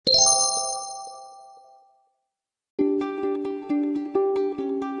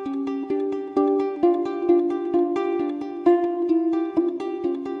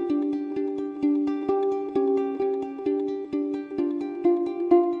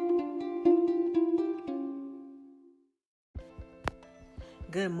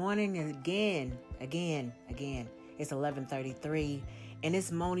Good morning again. It's 11:33, and it's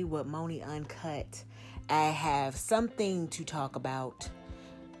Moni with Moni Uncut. I have something to talk about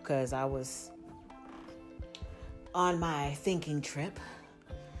because I was on my thinking trip,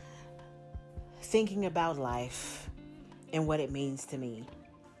 thinking about life and what it means to me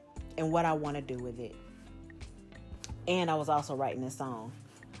and what I want to do with it. And I was also writing a song.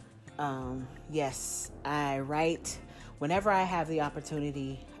 Yes, I write whenever I have the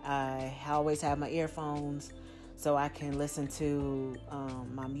opportunity. I always have my earphones so I can listen to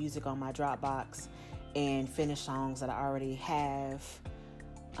my music on my Dropbox and finish songs that I already have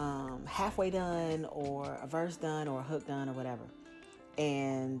halfway done, or a verse done, or a hook done, or whatever.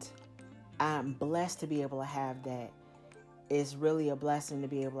 And I'm blessed to be able to have that. It's really a blessing to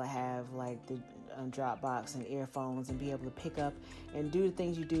be able to have like the Dropbox and earphones and be able to pick up and do the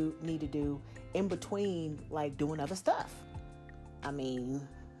things you need to do in between, like doing other stuff. I mean,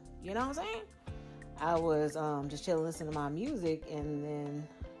 you know what I'm saying? I was just chilling, listening to my music, and then,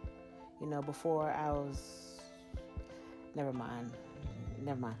 before I was, never mind.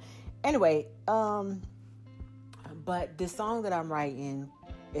 Anyway, but this song that I'm writing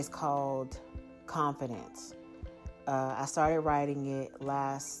is called Confidence. I started writing it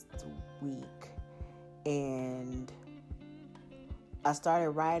last week, and I started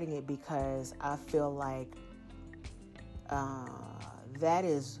writing it because I feel like that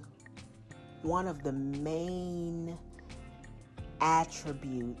is one of the main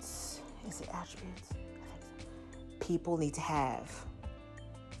attributes. Is it attributes? I think so. People need to have.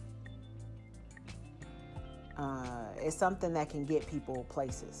 It's something that can get people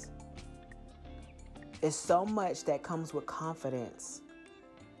places. It's so much that comes with confidence.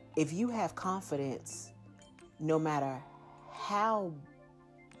 If you have confidence, no matter how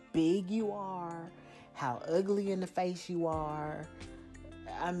big you are, how ugly in the face you are,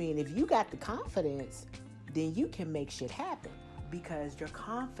 I mean, if you got the confidence, then you can make shit happen, because your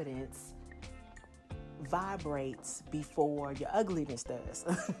confidence vibrates before your ugliness does.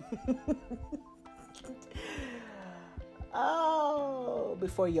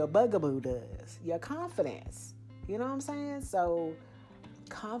 Before your bugaboo does. Your confidence. You know what I'm saying? So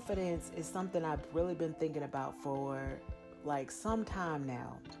confidence is something I've really been thinking about for like some time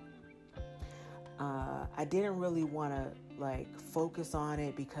now. I didn't really want to focus on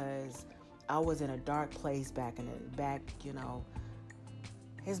it because I was in a dark place back,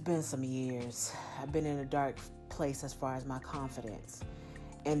 it's been some years. I've been in a dark place as far as my confidence.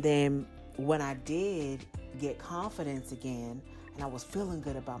 And then when I did get confidence again, and I was feeling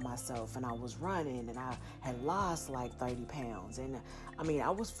good about myself, and I was running, and I had lost like 30 pounds. And I mean, I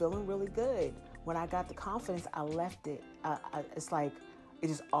was feeling really good. When I got the confidence, I left it. It's like it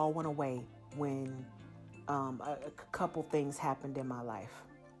just all went away when a couple things happened in my life.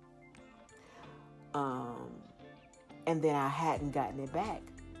 And then I hadn't gotten it back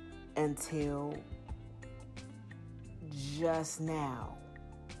until just now.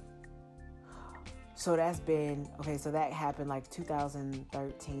 So that's been, so that happened like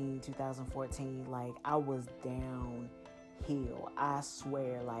 2013, 2014. Like, I was downhill. I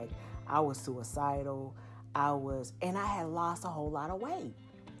swear, like, I was suicidal. And I had lost a whole lot of weight.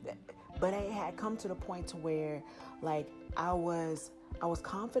 But it had come to the point to where, like, I was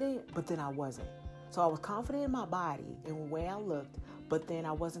confident, but then I wasn't. So I was confident in my body and the way I looked, but then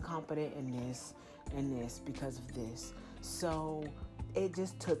I wasn't confident in this and this because of this. So it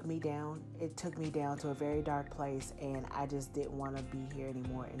just took me down. It took me down to a very dark place, and I just didn't want to be here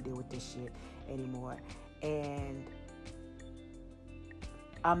anymore and deal with this shit anymore. And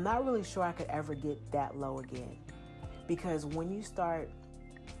I'm not really sure I could ever get that low again, because when you start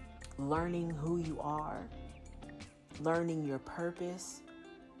learning who you are, learning your purpose,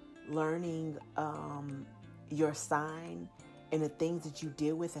 learning your sign and the things that you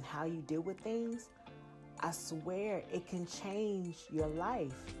deal with and how you deal with things, I swear it can change your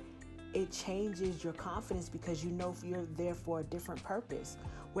life. It changes your confidence because you know you're there for a different purpose.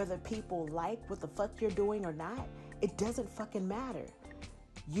 Whether people like what the fuck you're doing or not, it doesn't fucking matter.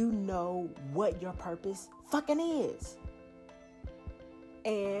 You know what your purpose fucking is.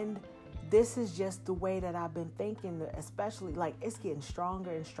 And this is just the way that I've been thinking, especially like it's getting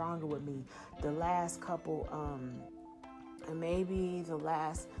stronger and stronger with me. The last couple, maybe the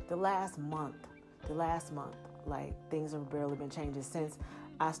last month, like things have barely been changing since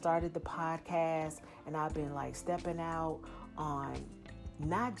I started the podcast, and I've been like stepping out on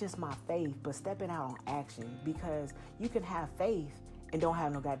not just my faith, but stepping out on action, because you can have faith and don't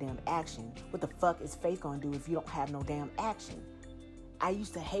have no goddamn action. What the fuck is faith gonna do if you don't have no damn action? I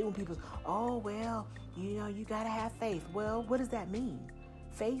used to hate when people, you gotta have faith. Well, what does that mean?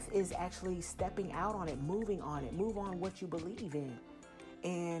 Faith is actually stepping out on it, moving on it, move on what you believe in.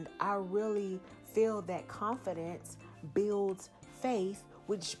 And I really feel that confidence builds faith,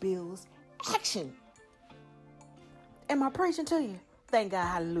 which builds action. Am I preaching to you? Thank God,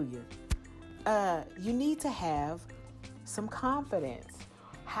 hallelujah. You need to have some confidence.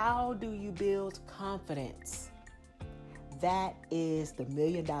 How do you build confidence? That is the $1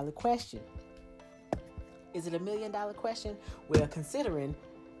 million question. Is it a $1 million question? Well, considering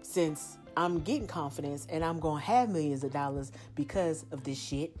since I'm getting confidence and I'm going to have millions of dollars because of this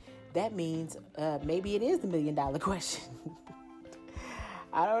shit, that means maybe it is the $1 million question.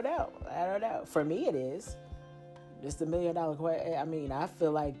 I don't know. For me, it is. It's the $1 million question. I mean, I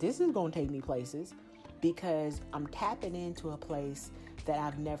feel like this is going to take me places because I'm tapping into a place that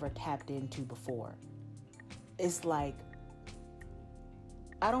I've never tapped into before. It's like,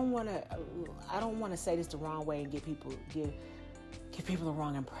 I don't want to say this the wrong way and give people the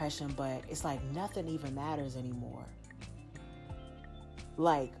wrong impression, but it's like nothing even matters anymore.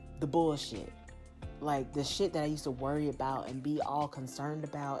 Like the bullshit. Like the shit that I used to worry about and be all concerned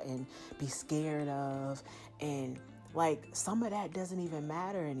about and be scared of, and like some of that doesn't even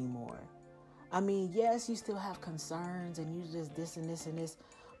matter anymore. I mean, yes, you still have concerns and you just this and this and this,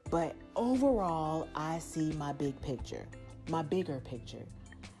 but overall, I see my big picture, my bigger picture.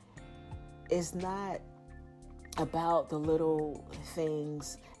 It's not about the little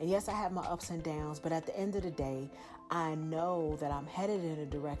things. And yes, I have my ups and downs, but at the end of the day, I know that I'm headed in a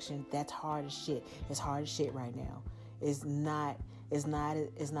direction that's hard as shit. It's hard as shit right now. It's not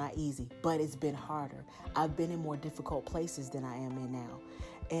easy, but it's been harder. I've been in more difficult places than I am in now.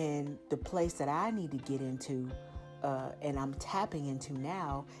 And the place that I need to get into, and I'm tapping into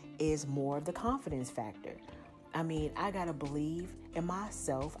now, is more of the confidence factor. I mean, I got to believe in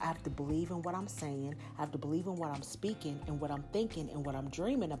myself. I have to believe in what I'm saying. I have to believe in what I'm speaking and what I'm thinking and what I'm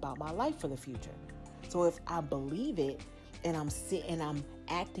dreaming about my life for the future. So if I believe it and I'm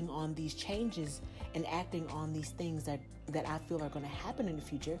acting on these changes and acting on these things that I feel are going to happen in the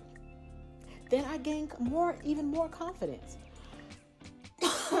future, then I gain even more confidence.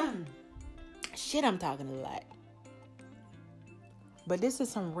 Shit, I'm talking a lot. But this is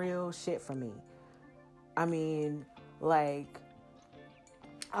some real shit for me. I mean, like,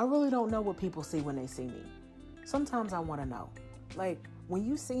 I really don't know what people see when they see me. Sometimes I want to know. Like, when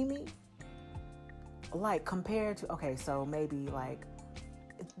you see me, like, compared to, okay, so maybe, like,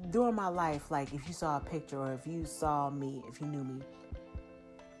 during my life, like, if you saw a picture or if you saw me, if you knew me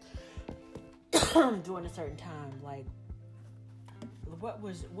during a certain time, like, what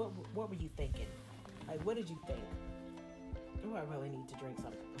were you thinking? Like, what did you think? Oh, I really need to drink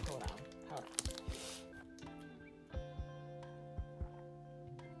something. Hold on.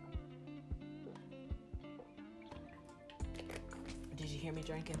 Did you hear me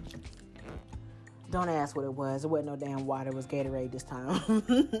drinking? Don't ask what it was. It wasn't no damn water. It was Gatorade this time.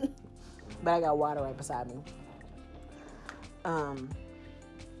 But I got water right beside me.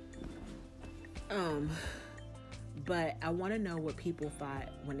 But I want to know what people thought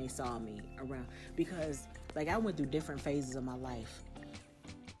when they saw me around, because like I went through different phases of my life,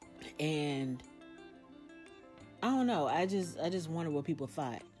 and I don't know. I just wondered what people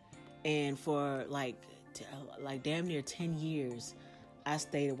thought, and for like damn near 10 years, I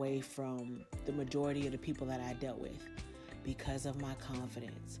stayed away from the majority of the people that I dealt with because of my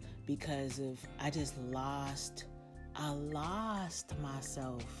confidence, because of I lost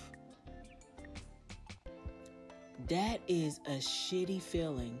myself. That is a shitty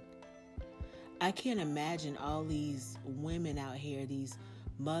feeling. I can't imagine all these women out here, these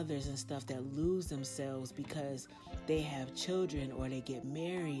mothers and stuff that lose themselves because they have children or they get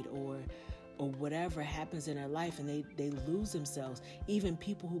married or whatever happens in their life, and they lose themselves. Even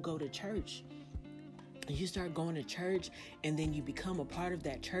people who go to church. You start going to church and then you become a part of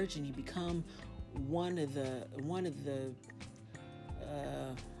that church and you become one of the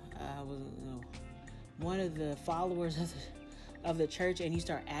followers of the church, and you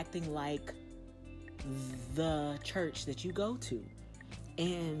start acting like the church that you go to.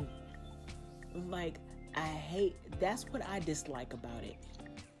 And like, that's what I dislike about it.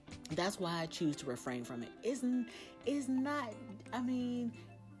 That's why I choose to refrain from it.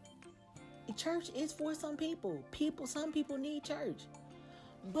 Church is for some people. Some people need church,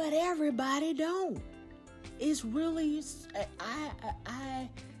 but everybody don't. It's really, I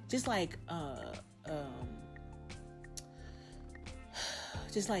just like,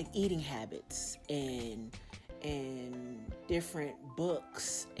 just like eating habits and different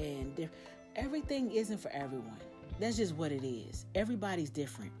books and everything isn't for everyone. That's just what it is. Everybody's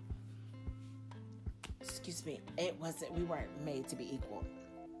different. Excuse me. We weren't made to be equal.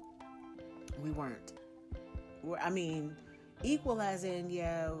 We weren't. I mean, equal as in,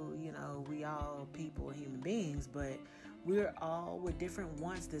 yeah, we all people, human beings, but we're all with different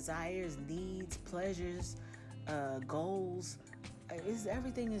wants, desires, needs, pleasures, goals.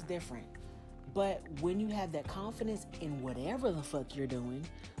 Everything is different. But when you have that confidence in whatever the fuck you're doing,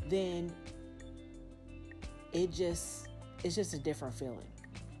 then it's just a different feeling,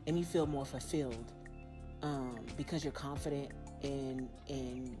 and you feel more fulfilled because you're confident in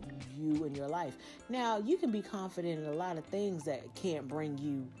you and your life. Now, you can be confident in a lot of things that can't bring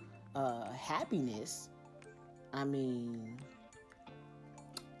you happiness. I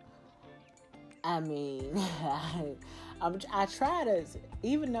try to,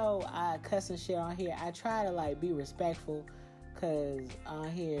 even though I cuss and shit on here, I try to like be respectful cause I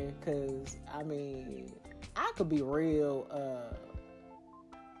could be real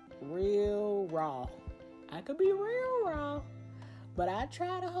raw. I could be real raw, but I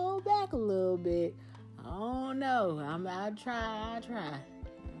try to hold back a little bit. I don't know. I try.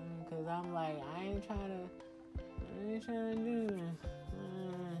 Cause I'm like, I ain't trying to do this.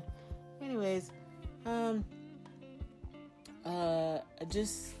 Anyways, I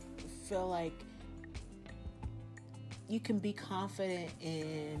just feel like you can be confident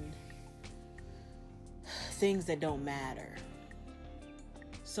in things that don't matter.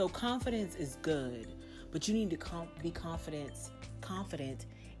 So confidence is good, but you need to be confident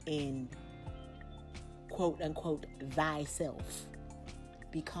in quote unquote thyself.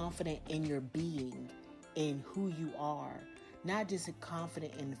 Be confident in your being, in who you are. Not just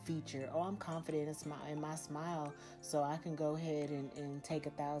confident in the feature. Oh, I'm confident in my smile, so I can go ahead and take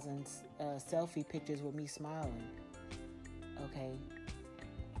 1,000 selfie pictures with me smiling. Okay.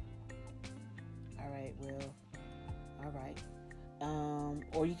 All right, well, all right.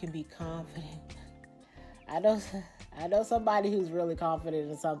 Or you can be confident. I know somebody who's really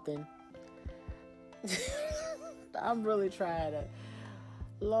confident in something. I'm really trying to.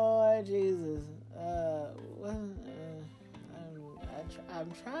 Lord Jesus.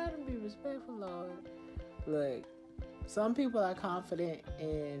 I'm trying to be respectful, Lord. Look, some people are confident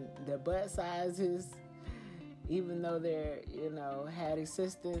in their butt sizes, even though they're, had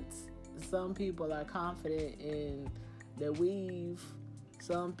assistance. Some people are confident in their weave.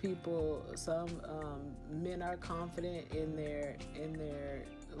 Some men are confident in their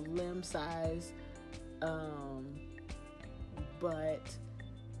limb size. But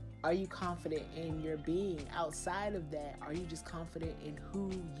are you confident in your being? Outside of that, are you just confident in who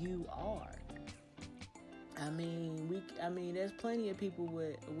you are? There's plenty of people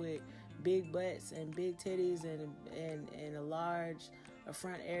with big butts and big titties and a large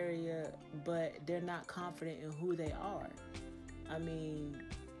front area, but they're not confident in who they are. I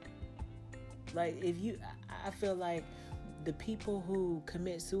feel like the people who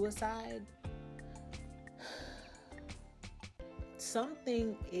commit suicide,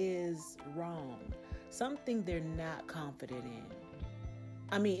 something is wrong. Something they're not confident in.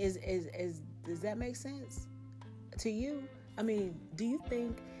 Does that make sense to you? Do you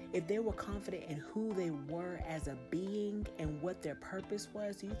think if they were confident in who they were as a being and what their purpose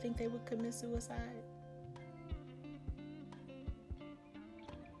was, do you think they would commit suicide?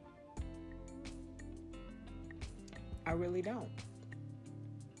 I really don't.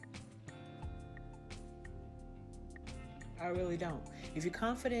 I really don't. If you're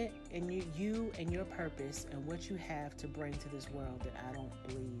confident in you and your purpose and what you have to bring to this world, then I don't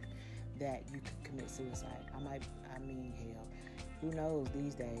believe that you could commit suicide. Hell, who knows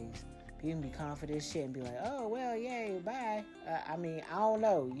these days? People can be confident as shit and be like, oh, well, yay, bye. I don't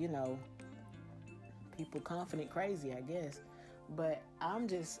know, people confident crazy, I guess. But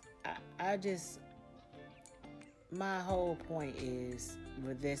my whole point is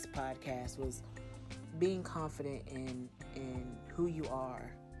with this podcast was being confident in who you are,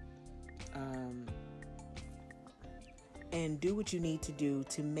 and do what you need to do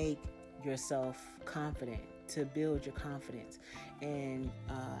to make yourself confident, to build your confidence. And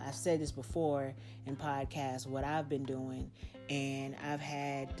I've said this before in podcasts, what I've been doing, and I've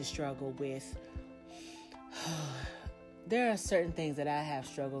had to struggle with. There are certain things that I have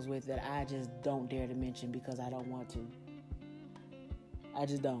struggles with that I just don't dare to mention because I don't want to. I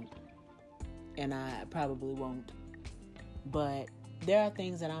just don't. And I probably won't. But there are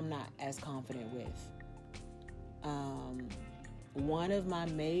things that I'm not as confident with. One of my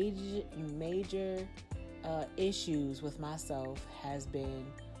major issues with myself has been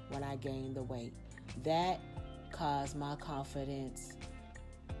when I gained the weight. That caused my confidence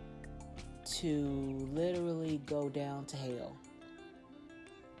to literally go down to hell.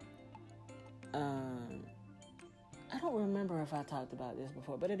 I don't remember if I talked about this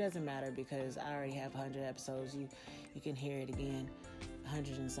before, but it doesn't matter because I already have 100 episodes. You can hear it again,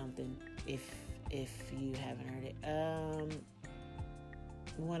 100 and something if you haven't heard it.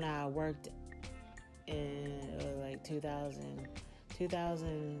 When I worked in like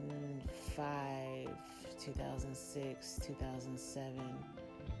 2005, 2006, 2007,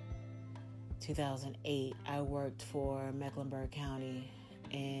 2008, I worked for Mecklenburg County,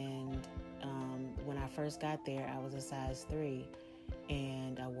 and when I first got there, I was a size 3,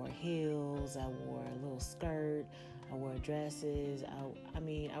 and I wore heels, I wore a little skirt, I wore dresses,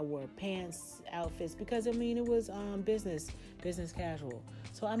 I wore pants, outfits, because it was business casual.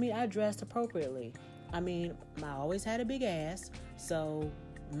 So I dressed appropriately. I always had a big ass, so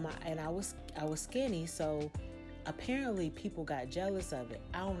I was skinny, so apparently people got jealous of it.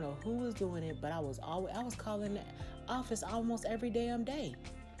 I don't know who was doing it, but I was calling the office almost every damn day.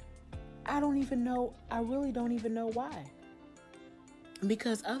 I really don't even know why.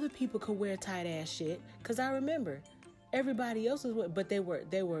 Because other people could wear tight ass shit. Because I remember everybody else was, but they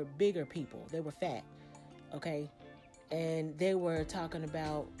were bigger people. They were fat, okay, and they were talking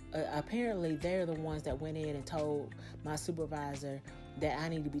about. Apparently, they're the ones that went in and told my supervisor that I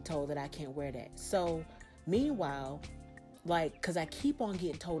need to be told that I can't wear that. So, meanwhile, because I keep on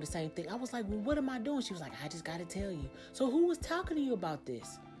getting told the same thing, I was like, well, what am I doing? She was like, I just got to tell you. So, who was talking to you about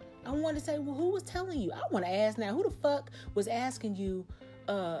this? I want to say, well, who was telling you? I want to ask now, who the fuck was asking you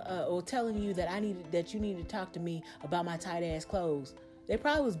or telling you that you need to talk to me about my tight ass clothes? They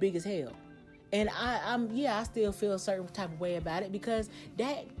probably was big as hell. And I still feel a certain type of way about it because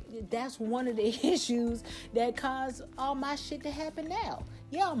that's one of the issues that caused all my shit to happen now.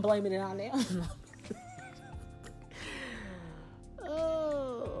 Yeah, I'm blaming it on them.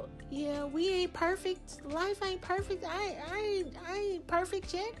 Oh, yeah, we ain't perfect. Life ain't perfect. I ain't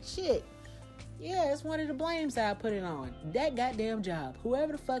perfect yet. Shit. Yeah, it's one of the blames that I put it on. That goddamn job.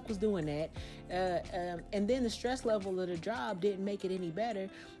 Whoever the fuck was doing that. And then the stress level of the job didn't make it any better.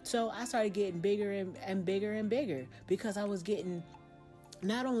 So I started getting bigger and bigger and bigger because I was getting,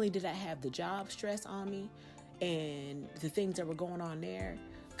 not only did I have the job stress on me and the things that were going on there,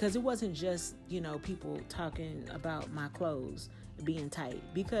 because it wasn't just, people talking about my clothes being tight,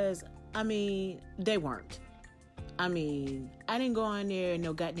 because they weren't. I didn't go on there in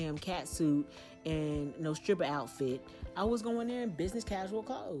no goddamn cat suit and no stripper outfit. I was going there in business casual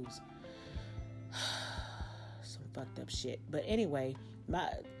clothes. Some fucked up shit. But anyway,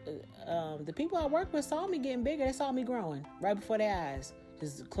 the people I worked with saw me getting bigger. They saw me growing right before their eyes.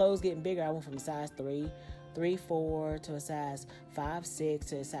 Just clothes getting bigger. I went from a size 3, 4 to a size 5, 6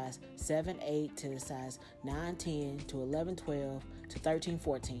 to a size 7, 8 to a size 9, 10 to 11, 12 to 13,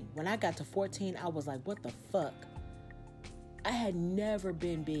 14. When I got to 14, I was like, what the fuck? I had never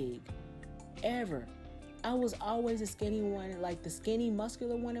been big, ever. I was always a skinny one, like the skinny,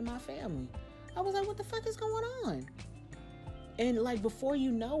 muscular one in my family. I was like, what the fuck is going on? And like, before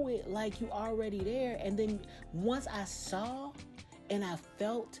you know it, like, you already there. And then once I saw and I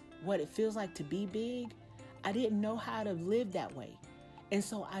felt what it feels like to be big, I didn't know how to live that way. And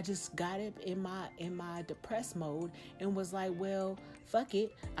so I just got it in my depressed mode and was like, well, fuck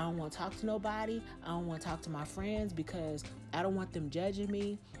it. I don't want to talk to nobody. I don't want to talk to my friends because I don't want them judging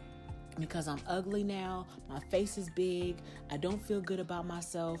me because I'm ugly now. My face is big. I don't feel good about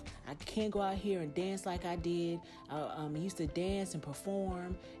myself. I can't go out here and dance like I did. I used to dance and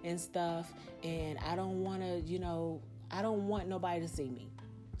perform and stuff. And I don't want to, I don't want nobody to see me.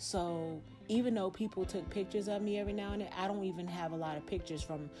 So even though people took pictures of me every now and then, I don't even have a lot of pictures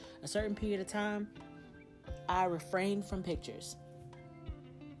from a certain period of time. I refrained from pictures.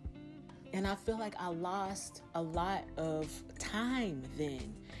 And I feel like I lost a lot of time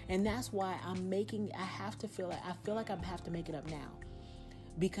then. And that's why I feel like I have to make it up now.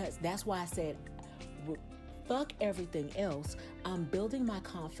 Because that's why I said, fuck everything else. I'm building my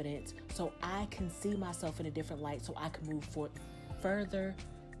confidence so I can see myself in a different light, so I can move further,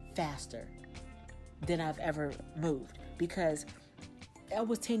 faster than I've ever moved, because that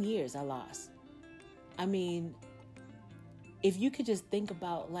was 10 years I lost. If you could just think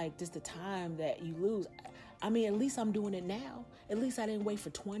about like just the time that you lose, at least I'm doing it now. At least I didn't wait for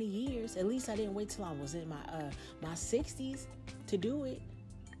 20 years. At least I didn't wait till I was in my 60s to do it.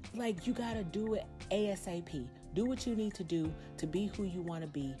 Like, you gotta do it ASAP. Do what you need to do to be who you want to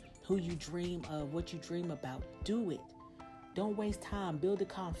be, who you dream of, what you dream about. Do it. Don't waste time. Build the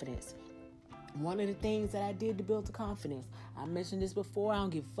confidence. One of the things that I did to build the confidence, I mentioned this before, I don't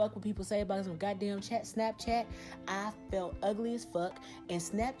give a fuck what people say about some goddamn Snapchat. I felt ugly as fuck, and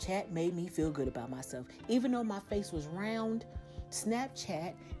Snapchat made me feel good about myself. Even though my face was round,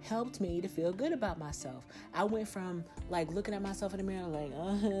 Snapchat helped me to feel good about myself. I went from like looking at myself in the mirror like,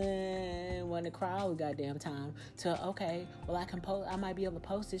 want to cry all the goddamn time, to okay, well I might be able to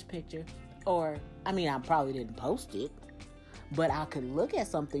post this picture, or I mean I probably didn't post it, but I could look at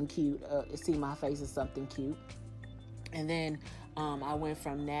something cute, see my face as something cute. And then I went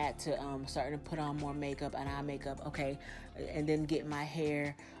from that to starting to put on more makeup and eye makeup, okay, and then get my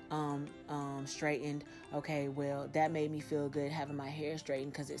hair straightened. Okay, well, that made me feel good having my hair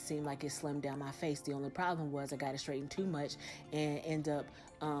straightened because it seemed like it slimmed down my face. The only problem was I got it straightened too much and end up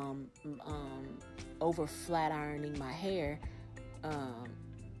over flat ironing my hair,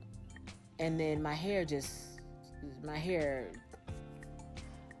 and then my hair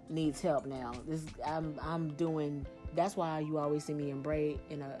needs help now. I'm doing. That's why you always see me in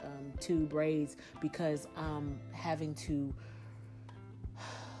two braids, because I'm having to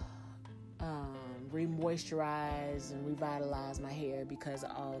re-moisturize and revitalize my hair because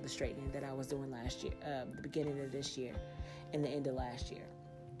of all the straightening that I was doing last year, the beginning of this year and the end of last year.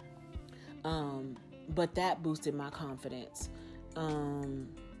 But that boosted my confidence.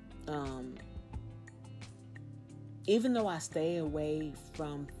 Even though I stay away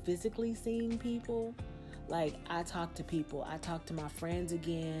from physically seeing people, like I talk to people, I talk to my friends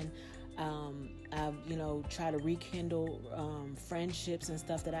again. I try to rekindle friendships and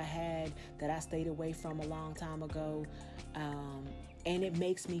stuff that I had that I stayed away from a long time ago. And it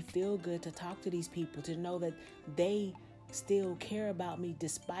makes me feel good to talk to these people, to know that they still care about me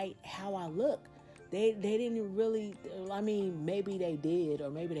despite how I look. They didn't really, I mean, maybe they did, or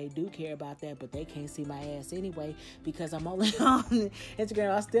maybe they do care about that, but they can't see my ass anyway because I'm only on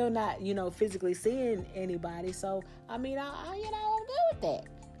Instagram. I'm still not, physically seeing anybody. So, I mean, I'm good with that.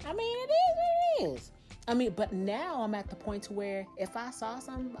 I mean, it is what it is. I mean, but now I'm at the point to where if I saw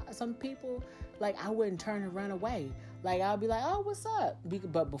some people, like I wouldn't turn and run away. Like I'll be like, oh, what's up?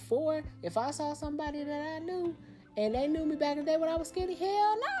 But before, if I saw somebody that I knew and they knew me back in the day when I was skinny, hell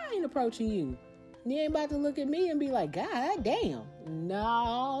no, I ain't approaching you. You ain't about to look at me and be like, God damn.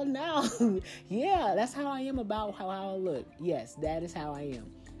 No. Yeah, that's how I am about how I look. Yes, that is how I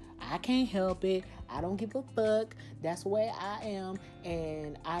am. I can't help it. I don't give a fuck. That's the way I am.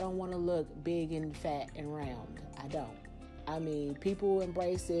 And I don't want to look big and fat and round. I don't. I mean, people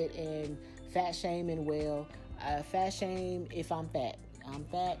embrace it and fat shaming. Well, fat shame if I'm fat. I'm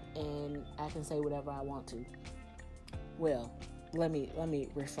fat and I can say whatever I want to. Well, let me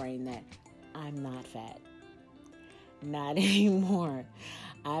refrain that. I'm not fat. Not anymore.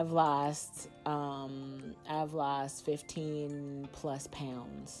 I've lost 15 plus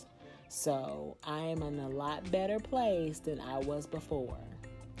pounds. So I'm in a lot better place than I was before.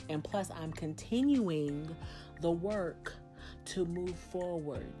 And plus I'm continuing the work to move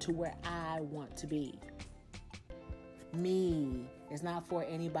forward to where I want to be. Me. It's not for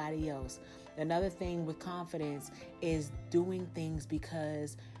anybody else. Another thing with confidence is doing things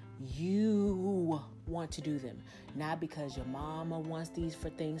because you want to do them, not because your mama wants these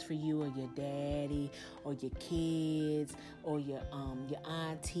things for you, or your daddy, or your kids, or your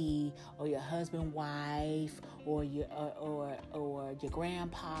auntie, or your husband, wife, or your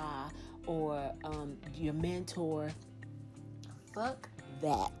grandpa, or your mentor. Fuck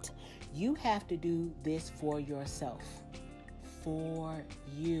that. You have to do this for yourself, for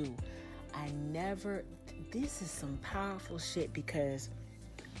you. This is some powerful shit because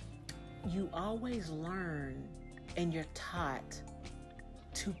you always learn and you're taught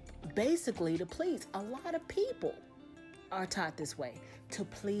to basically to please. A lot of people are taught this way, to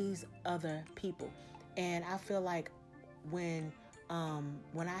please other people. And I feel like when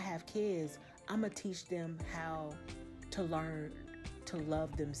I have kids, I'm gonna teach them how to learn to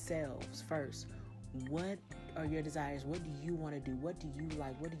love themselves first. What are your desires? What do you want to do? What do you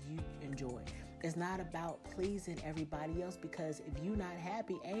like? What do you enjoy? It's not about pleasing everybody else, because if you're not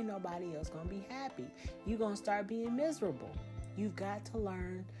happy, ain't nobody else gonna be happy. You're gonna start being miserable. You've got to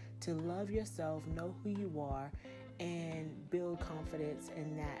learn to love yourself, know who you are, and build confidence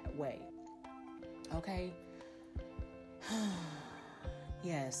in that way. Okay?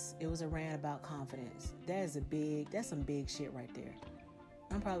 Yes, it was a rant about confidence. That's some big shit right there.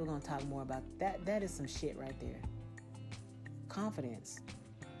 I'm probably gonna talk more about that. That is some shit right there. Confidence.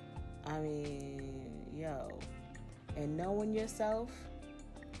 I mean, and knowing yourself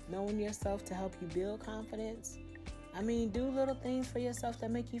to help you build confidence. I mean, do little things for yourself that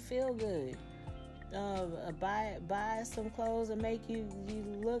make you feel good. Buy some clothes that make you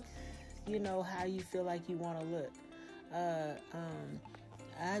look, how you feel like you want to look.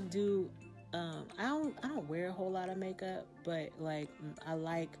 I don't wear a whole lot of makeup, but like I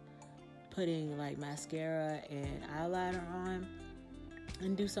like putting like mascara and eyeliner on,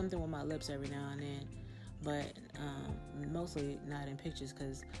 and do something with my lips every now and then, but mostly not in pictures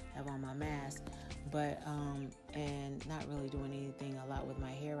because I have on my mask. But and not really doing anything a lot with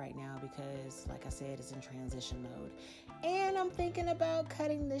my hair right now because, like I said, it's in transition mode, and I'm thinking about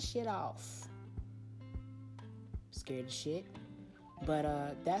cutting this shit off. Scared of shit. But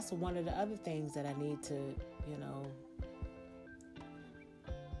that's one of the other things that I need to,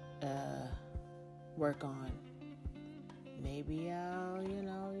 work on. Maybe I'll,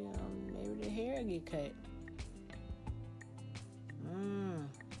 maybe the hair will get cut. Oh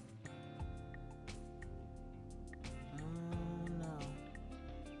no.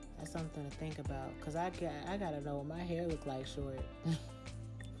 That's something to think about. Cause I gotta know what my hair look like short.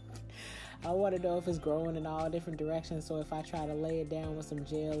 I want to know if it's growing in all different directions. So if I try to lay it down with some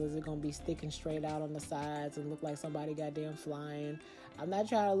gel, is it going to be sticking straight out on the sides and look like somebody goddamn flying? I'm not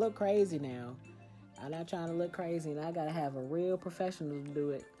trying to look crazy now. And I got to have a real professional to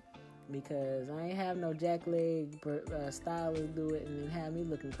do it. Because I ain't have no jackleg stylist do it and then have me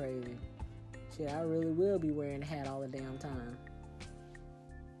looking crazy. Shit, I really will be wearing a hat all the damn time.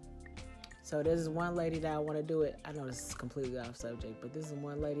 So this is one lady that I want to do it. I know this is completely off subject, but this is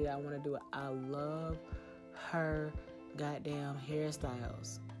one lady that I want to do it. I love her goddamn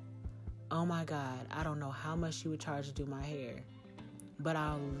hairstyles. Oh my God. I don't know how much she would charge to do my hair, but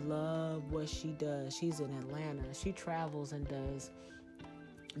I love what she does. She's in Atlanta. She travels and does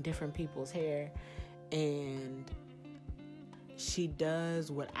different people's hair, and she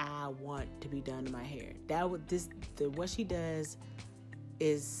does what I want to be done to my hair. What she does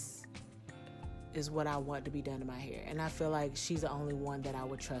is what I want to be done to my hair. And I feel like she's the only one that I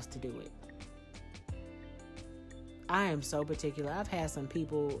would trust to do it. I am so particular. I've had some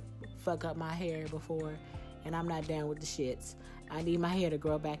people fuck up my hair before, and I'm not down with the shits. I need my hair to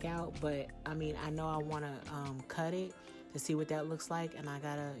grow back out, but I know I want to cut it to see what that looks like, and I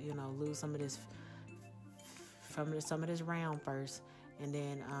gotta, lose some of this round first, and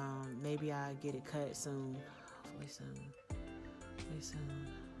then maybe I'll get it cut soon. Hopefully soon.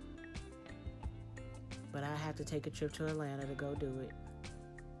 But I have to take a trip to Atlanta to go do it.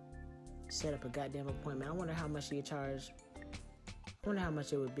 Set up a goddamn appointment. I wonder how much she'd charge. I wonder how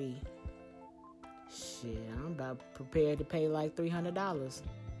much it would be. Shit, I'm about prepared to pay like $300.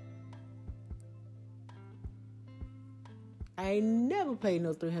 I ain't never paid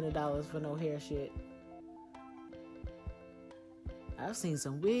no $300 for no hair shit. I've seen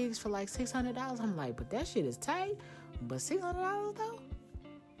some wigs for like $600. I'm like, but that shit is tight. But $600 though?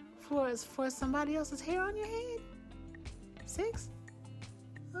 For somebody else's hair on your head? $6?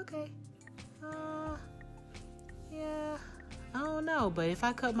 Okay. Yeah. I don't know, but if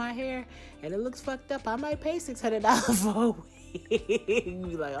I cut my hair and it looks fucked up, I might pay $600 for a wig.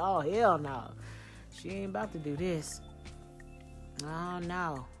 Be like, oh hell no. She ain't about to do this. Oh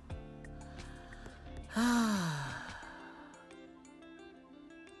no.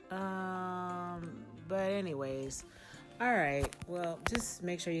 But anyways. Alright, well, just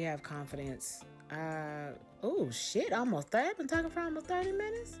make sure you have confidence. Oh shit, almost 30. I've been talking for almost 30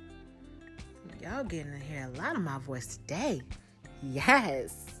 minutes. Y'all getting to hear a lot of my voice today.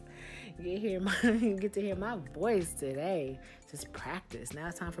 Yes. You get to hear my voice today. Just practice. Now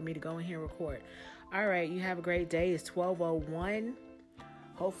it's time for me to go in here and record. Alright, you have a great day. It's 12:01.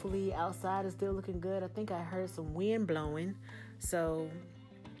 Hopefully outside is still looking good. I think I heard some wind blowing. So,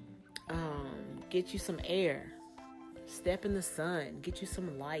 get you some air. Step in the sun, get you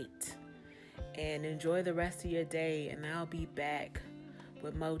some light, and enjoy the rest of your day. And I'll be back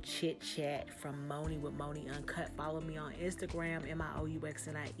with more chit chat from Moni with Moni Uncut. Follow me on Instagram,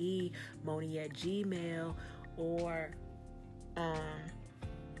 MIOUXNIE, Moni at Gmail, or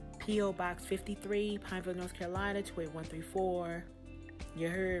P.O. Box 53, Pineville, North Carolina, 28134. You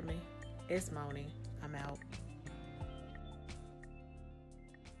heard me. It's Moni. I'm out.